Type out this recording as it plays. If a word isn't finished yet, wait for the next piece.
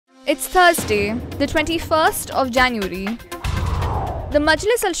It's Thursday, the 21st of January. The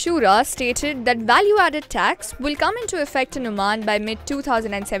Majlis Al-Shura stated that value-added tax will come into effect in Oman by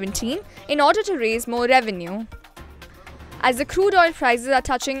mid-2017 in order to raise more revenue. As the crude oil prices are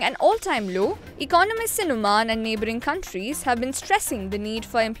touching an all-time low, economists in Oman and neighbouring countries have been stressing the need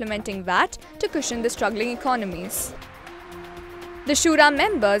for implementing VAT to cushion the struggling economies. The Shura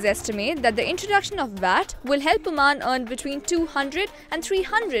members estimate that the introduction of VAT will help Oman earn between 200 and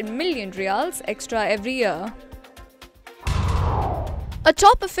 300 million riyals extra every year. A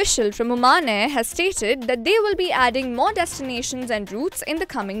top official from Oman Air has stated that they will be adding more destinations and routes in the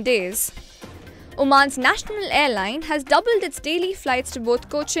coming days. Oman's national airline has doubled its daily flights to both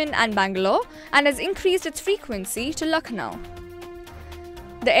Cochin and Bangalore and has increased its frequency to Lucknow.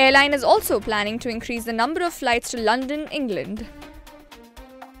 The airline is also planning to increase the number of flights to London, England.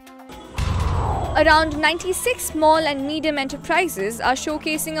 Around 96 small and medium enterprises are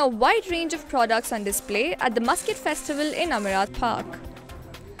showcasing a wide range of products on display at the Muscat Festival in Amarat Park.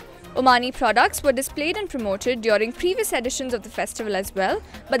 Omani products were displayed and promoted during previous editions of the festival as well,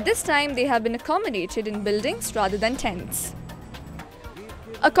 but this time they have been accommodated in buildings rather than tents.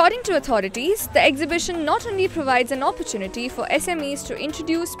 According to authorities, the exhibition not only provides an opportunity for SMEs to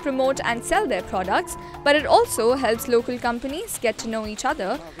introduce, promote and sell their products, but it also helps local companies get to know each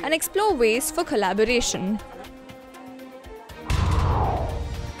other and explore ways for collaboration.